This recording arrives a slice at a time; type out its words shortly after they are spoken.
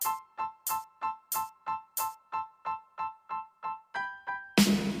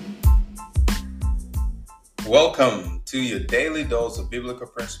Welcome to your daily dose of biblical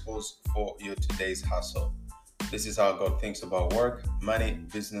principles for your today's hustle. This is how God thinks about work, money,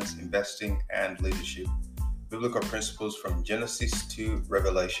 business, investing, and leadership. Biblical principles from Genesis to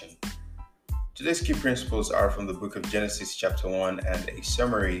Revelation. Today's key principles are from the book of Genesis chapter 1 and a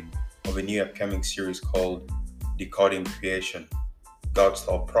summary of a new upcoming series called Decoding Creation, God's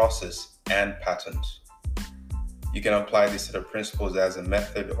thought process and patterns. You can apply this set of principles as a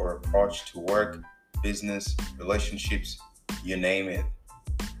method or approach to work, business, relationships, you name it.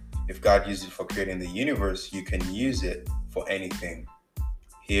 If God used it for creating the universe, you can use it for anything.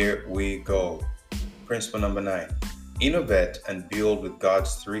 Here we go. Principle number 9. Innovate and build with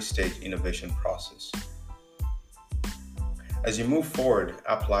God's three-stage innovation process. As you move forward,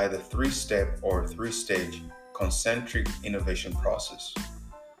 apply the three-step or three-stage concentric innovation process.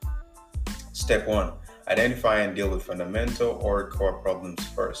 Step 1. Identify and deal with fundamental or core problems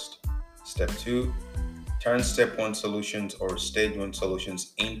first. Step 2. Turn step 1 solutions or stage 1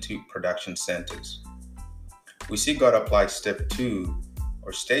 solutions into production centers. We see God apply step 2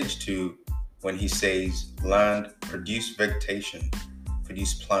 or stage 2 when he says land, produce vegetation,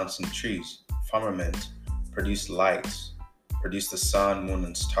 produce plants and trees, firmament, produce lights, produce the sun, moon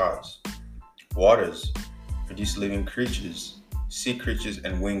and stars, waters, produce living creatures, sea creatures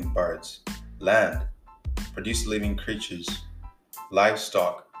and winged birds, land, produce living creatures,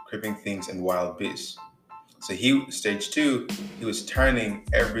 livestock, creeping things and wild beasts. So stage 2, he was turning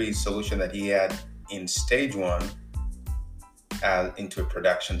every solution that he had in stage 1 into a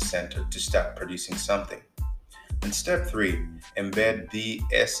production center to start producing something. And step 3, embed the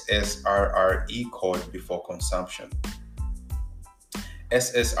SSRRE code before consumption.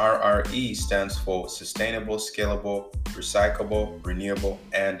 SSRRE stands for sustainable, scalable, recyclable, renewable,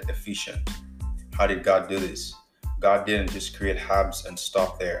 and efficient. How did God do this? God didn't just create herbs and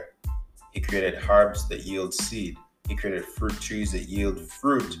stop there. He created herbs that yield seed. He created fruit trees that yield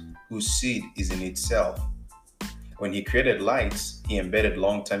fruit whose seed is in itself. When he created lights, he embedded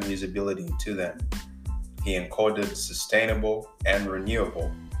long-term usability into them. He encoded sustainable and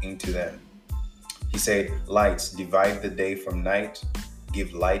renewable into them. He said, lights divide the day from night,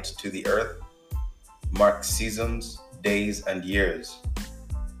 give light to the earth, mark seasons, days, and years.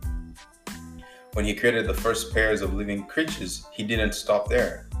 When he created the first pairs of living creatures, he didn't stop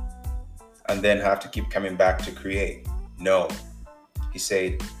there and then have to keep coming back to create. No. He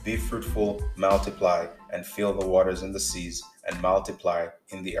said, be fruitful, multiply, and fill the waters and the seas, and multiply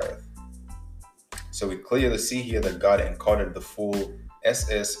in the earth. So we clearly see here that God encoded the full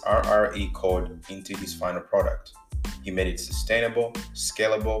SSRRE code into his final product. He made it sustainable,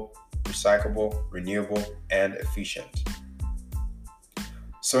 scalable, recyclable, renewable, and efficient.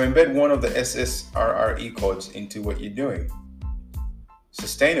 So embed one of the SSRRE codes into what you're doing.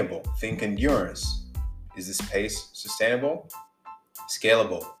 Sustainable, think endurance. Is this pace sustainable?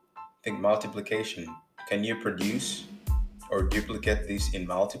 Scalable, think multiplication. Can you produce or duplicate this in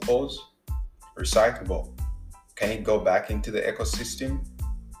multiples? Recyclable, can it go back into the ecosystem?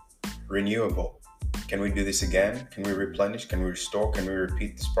 Renewable, can we do this again? Can we replenish? Can we restore? Can we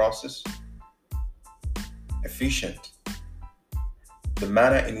repeat this process? Efficient, the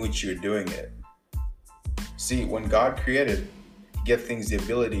manner in which you're doing it. See, when God created, he gave things the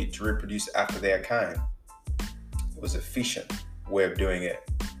ability to reproduce after their kind. It was an efficient way of doing it.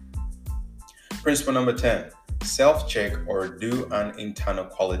 Principle number 10, self-check or do an internal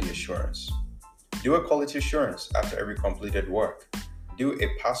quality assurance. Do a quality assurance after every completed work. Do a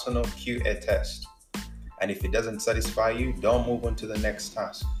personal QA test. And if it doesn't satisfy you, don't move on to the next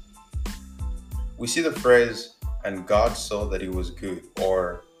task. We see the phrase, and God saw that it was good,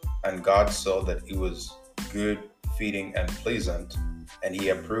 or and God saw that it was good, fitting, and pleasant, and he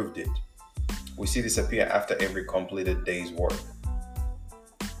approved it. We see this appear after every completed day's work.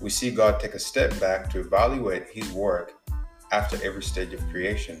 We see God take a step back to evaluate his work after every stage of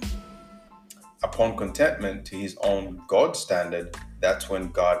creation. Upon contentment to his own God standard, that's when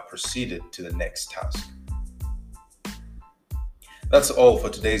God proceeded to the next task. That's all for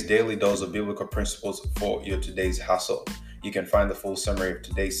today's daily dose of biblical principles for your today's hustle. You can find the full summary of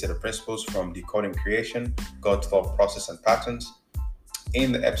today's set of principles from Decoding Creation, God's thought process and patterns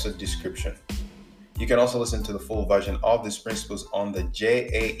in the episode description. You can also listen to the full version of these principles on the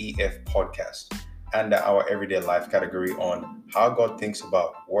JAEF podcast under our everyday life category on how God thinks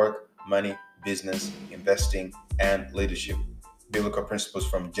about work, money, business, investing, and leadership. Biblical principles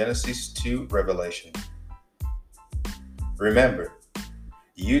from Genesis to Revelation. Remember,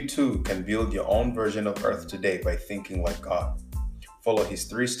 you too can build your own version of Earth today by thinking like God. Follow his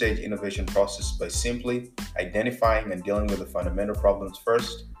three-stage innovation process by simply identifying and dealing with the fundamental problems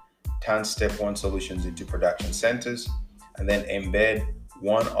first, turn step 1 solutions into production centers, and then embed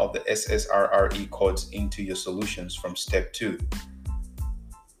one of the SSRRE codes into your solutions from step 2.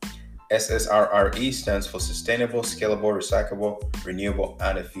 SSRRE stands for Sustainable, Scalable, Recyclable, Renewable,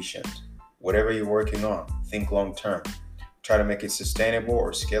 and Efficient. Whatever you're working on, think long term. Try to make it sustainable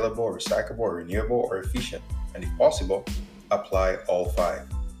or scalable, recyclable, or renewable, or efficient. And if possible, apply all 5.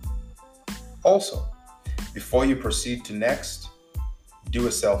 Also, before you proceed to next, do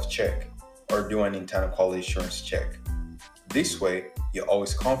a self-check or do an internal quality assurance check. This way, you're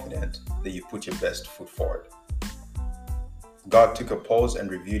always confident that you put your best foot forward. God took a pause and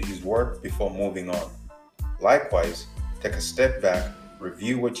reviewed his work before moving on. Likewise, take a step back,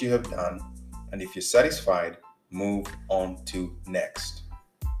 review what you have done, and if you're satisfied, move on to next.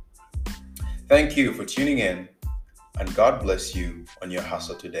 Thank you for tuning in, and God bless you on your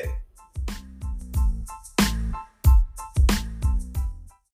hustle today.